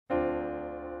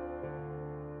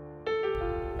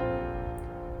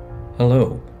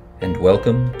Hello, and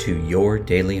welcome to Your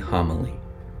Daily Homily,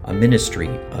 a ministry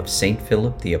of St.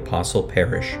 Philip the Apostle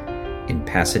Parish in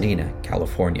Pasadena,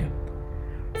 California.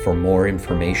 For more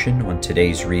information on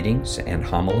today's readings and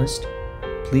homilist,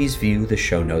 please view the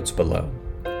show notes below.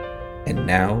 And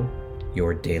now,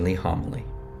 your daily homily.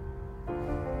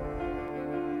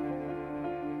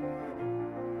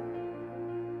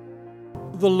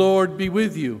 The Lord be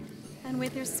with you. And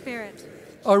with your spirit.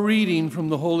 A reading from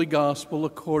the Holy Gospel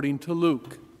according to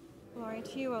Luke. Glory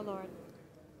to you, O Lord.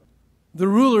 The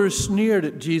rulers sneered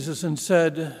at Jesus and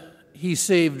said, "He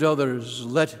saved others.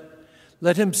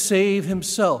 Let him save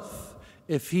himself,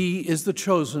 if he is the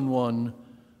chosen one,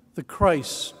 the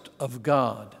Christ of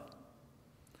God."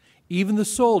 Even the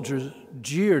soldiers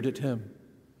jeered at him.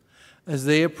 As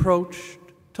they approached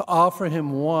to offer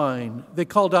him wine, they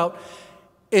called out,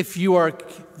 "If you are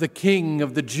the king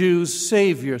of the Jews,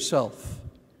 save yourself."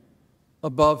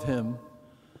 Above him,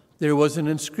 there was an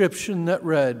inscription that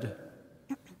read,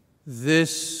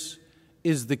 "This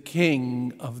is the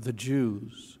King of the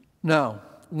Jews." Now,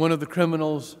 one of the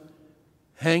criminals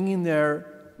hanging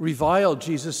there reviled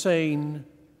Jesus, saying,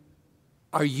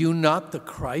 "Are you not the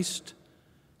Christ?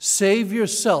 Save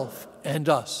yourself and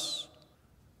us."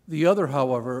 The other,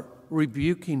 however,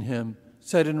 rebuking him,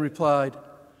 said and replied,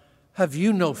 "Have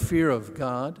you no fear of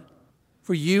God?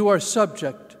 For you are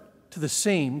subject to the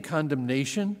same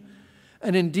condemnation.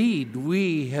 And indeed,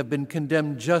 we have been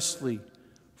condemned justly,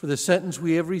 for the sentence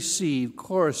we have received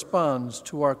corresponds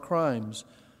to our crimes.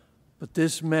 But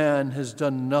this man has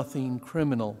done nothing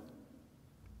criminal."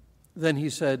 Then he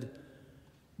said,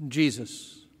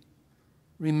 "Jesus,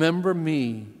 remember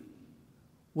me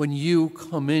when you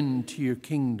come into your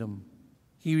kingdom."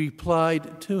 He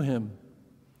replied to him,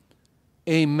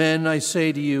 "Amen, I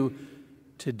say to you,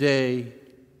 today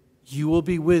you will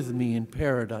be with me in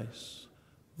paradise."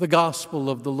 The Gospel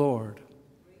of the Lord.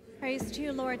 Praise to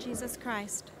you, Lord Jesus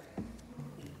Christ.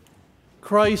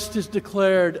 Christ is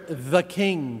declared the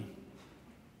King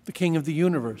of the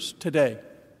universe today.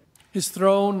 His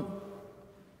throne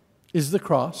is the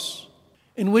cross,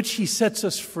 in which he sets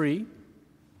us free,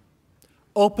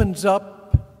 opens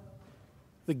up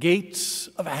the gates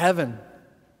of heaven,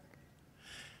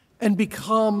 and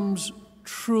becomes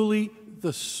truly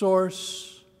the source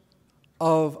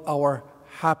of our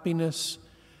happiness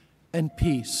and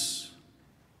peace.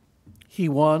 He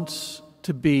wants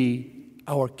to be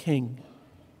our King.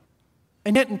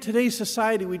 And yet in today's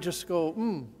society, we just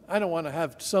go, I don't want to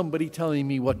have somebody telling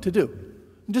me what to do.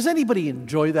 Does anybody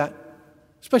enjoy that?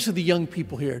 Especially the young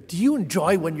people here. Do you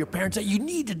enjoy when your parents say, "You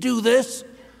need to do this"?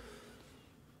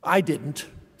 I didn't.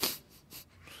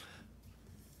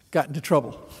 Got into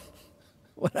trouble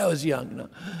when I was young. No.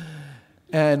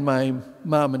 And my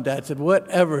mom and dad said,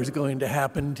 "Whatever is going to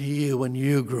happen to you when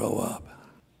you grow up."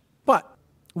 But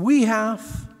we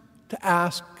have to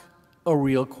ask a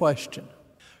real question.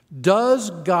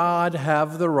 Does God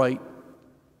have the right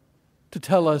to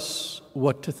tell us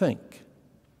what to think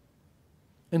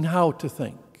and how to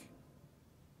think?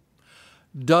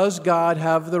 Does God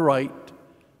have the right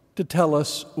to tell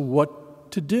us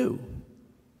what to do?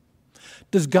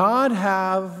 Does God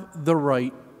have the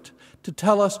right to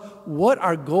tell us what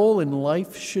our goal in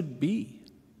life should be?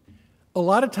 A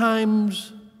lot of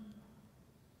times,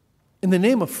 in the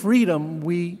name of freedom,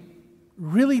 we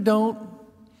really don't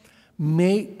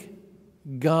make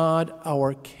God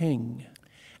our King.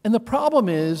 And the problem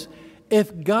is,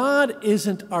 if God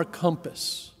isn't our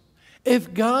compass,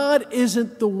 if God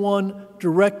isn't the one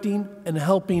directing and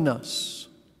helping us,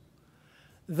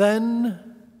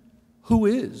 then who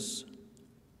is?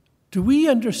 Do we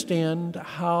understand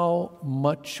how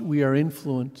much we are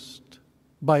influenced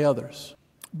by others,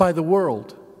 by the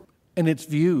world and its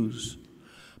views,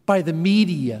 by the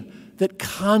media that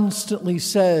constantly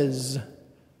says,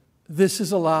 this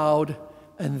is allowed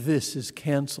and this is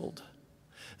canceled,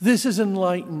 this is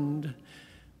enlightened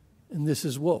and this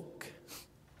is woke?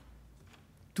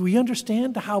 Do we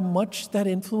understand how much that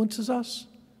influences us?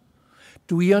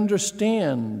 Do we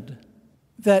understand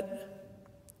that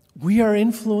we are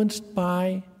influenced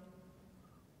by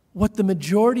what the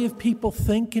majority of people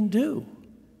think and do?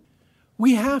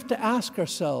 We have to ask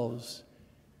ourselves,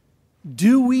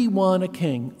 do we want a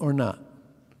king or not?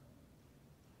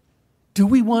 Do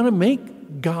we want to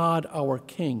make God our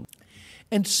King?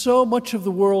 And so much of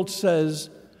the world says,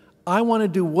 I want to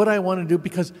do what I want to do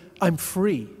because I'm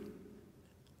free.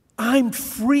 I'm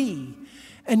free.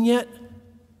 And yet,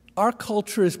 our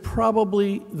culture is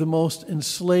probably the most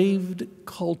enslaved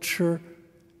culture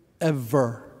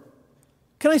ever.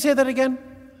 Can I say that again?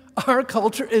 Our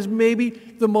culture is maybe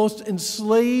the most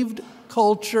enslaved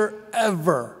culture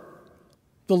ever.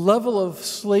 the level of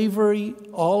slavery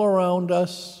all around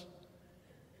us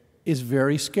is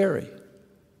very scary.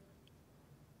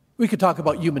 We could talk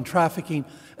about human trafficking,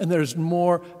 and there's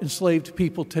more enslaved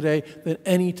people today than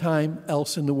any time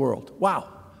else in the world. Wow,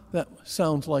 that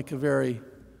sounds like a very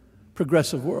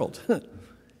progressive world.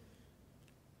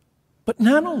 But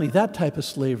not only that type of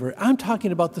slavery, I'm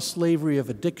talking about the slavery of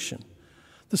addiction,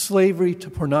 the slavery to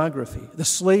pornography, the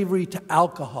slavery to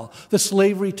alcohol, the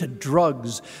slavery to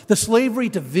drugs, the slavery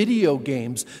to video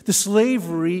games, the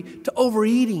slavery to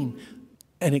overeating,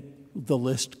 and the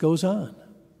list goes on.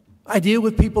 I deal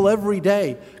with people every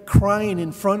day crying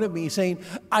in front of me saying,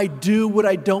 I do what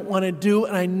I don't want to do,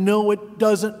 and I know it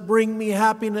doesn't bring me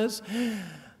happiness, and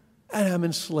I'm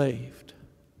enslaved.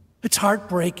 It's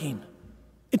heartbreaking.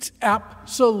 It's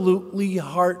absolutely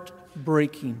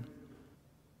heartbreaking.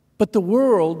 But the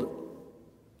world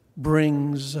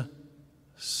brings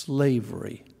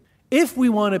slavery. If we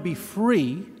want to be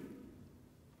free,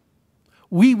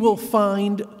 we will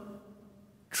find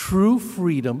true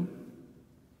freedom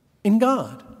in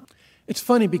God. It's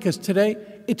funny because today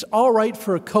it's all right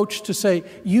for a coach to say,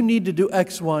 you need to do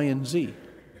X, Y, and Z.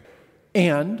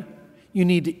 And you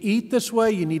need to eat this way,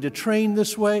 you need to train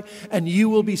this way, and you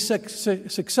will be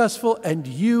successful and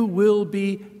you will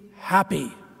be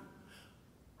happy.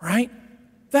 Right?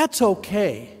 That's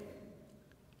okay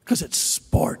because it's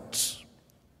sports.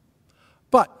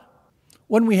 But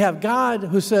when we have God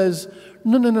who says,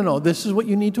 no, this is what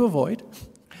you need to avoid,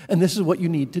 and this is what you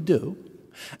need to do,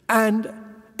 and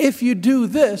if you do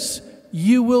this,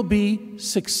 you will be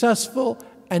successful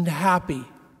and happy,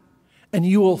 and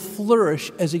you will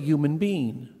flourish as a human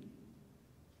being.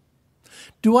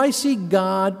 Do I see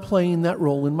God playing that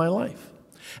role in my life?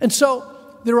 And so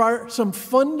there are some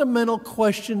fundamental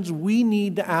questions we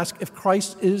need to ask if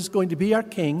Christ is going to be our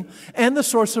King and the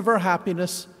source of our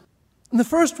happiness. And the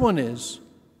first one is,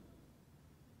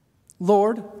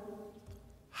 Lord,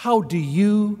 how do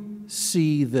you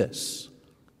see this?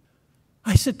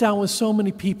 I sit down with so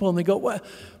many people and they go, well,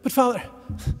 but Father,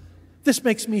 this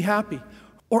makes me happy.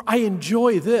 Or I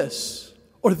enjoy this.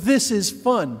 Or this is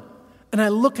fun. And I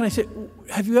look and I say,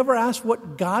 have you ever asked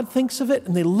what God thinks of it?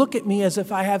 And they look at me as if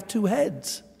I have two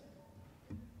heads.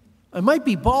 I might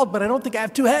be bald, but I don't think I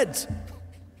have two heads.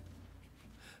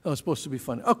 Oh, it's supposed to be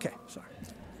funny. Okay,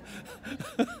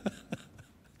 sorry.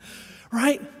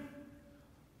 Right?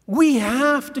 We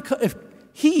have to, if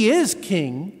He is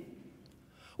King,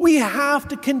 we have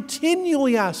to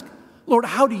continually ask, Lord,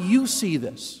 how do you see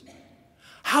this?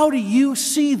 How do you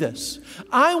see this?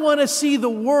 I want to see the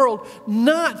world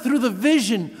not through the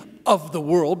vision of the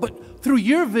world, but through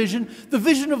your vision. The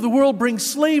vision of the world brings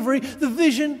slavery. The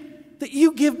vision that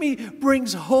you give me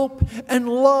brings hope and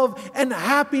love and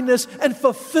happiness and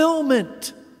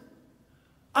fulfillment.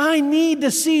 I need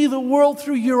to see the world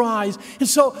through your eyes. And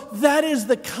so that is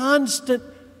the constant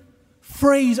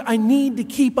phrase I need to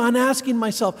keep on asking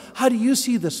myself. How do you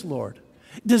see this, Lord?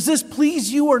 Does this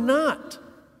please you or not?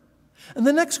 And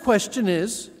the next question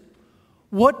is,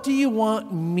 what do you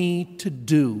want me to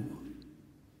do?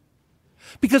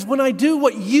 Because when I do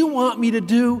what you want me to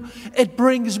do, it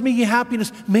brings me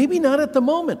happiness. Maybe not at the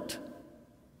moment.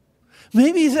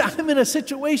 Maybe I'm in a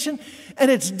situation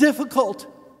and it's difficult.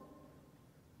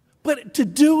 But to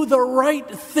do the right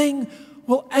thing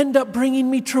will end up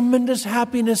bringing me tremendous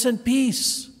happiness and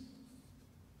peace.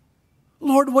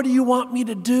 Lord, what do you want me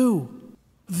to do?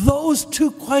 Those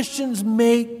two questions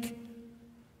make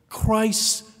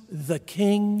Christ the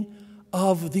King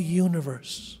of the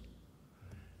universe.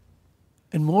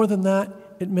 And more than that,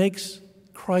 it makes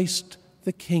Christ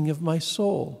the King of my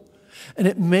soul. And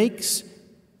it makes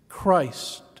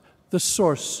Christ the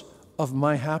source of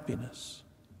my happiness.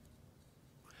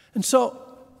 And so,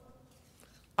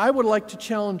 I would like to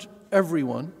challenge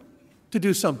everyone to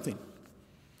do something.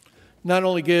 Not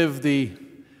only give the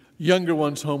younger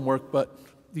ones homework, but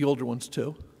the older ones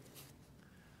too.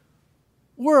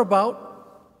 We're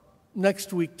about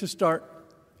next week to start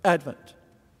Advent.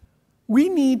 We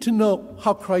need to know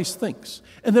how Christ thinks.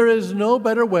 And there is no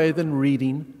better way than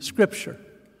reading Scripture.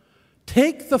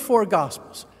 Take the four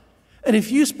Gospels. And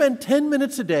if you spend 10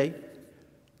 minutes a day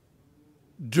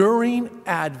during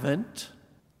Advent,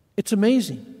 it's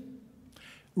amazing.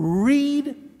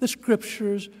 Read the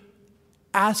Scriptures,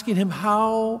 asking Him,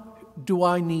 how do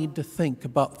I need to think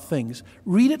about things?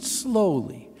 Read it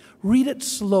slowly. Read it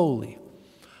slowly.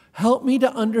 Help me to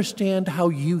understand how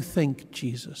you think,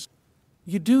 Jesus.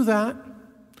 You do that,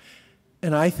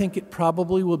 and I think it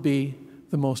probably will be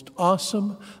the most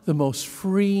awesome, the most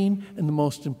freeing, and the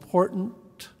most important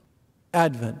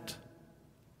Advent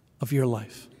of your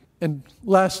life. And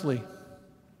lastly,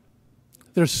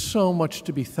 There's so much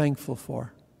to be thankful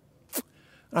for.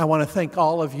 I want to thank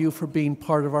all of you for being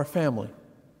part of our family.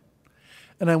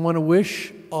 And I want to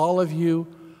wish all of you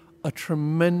a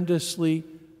tremendously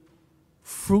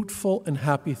fruitful and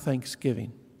happy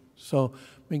Thanksgiving. So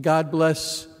may God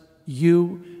bless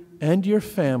you and your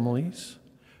families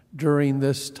during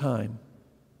this time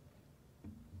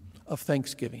of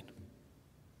Thanksgiving.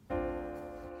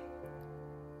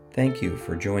 Thank you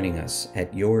for joining us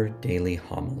at Your Daily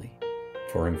Homily.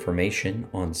 For information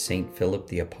on St. Philip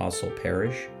the Apostle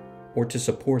Parish or to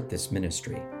support this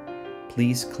ministry,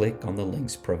 please click on the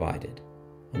links provided.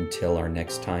 Until our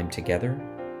next time together,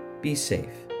 be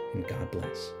safe and God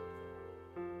bless.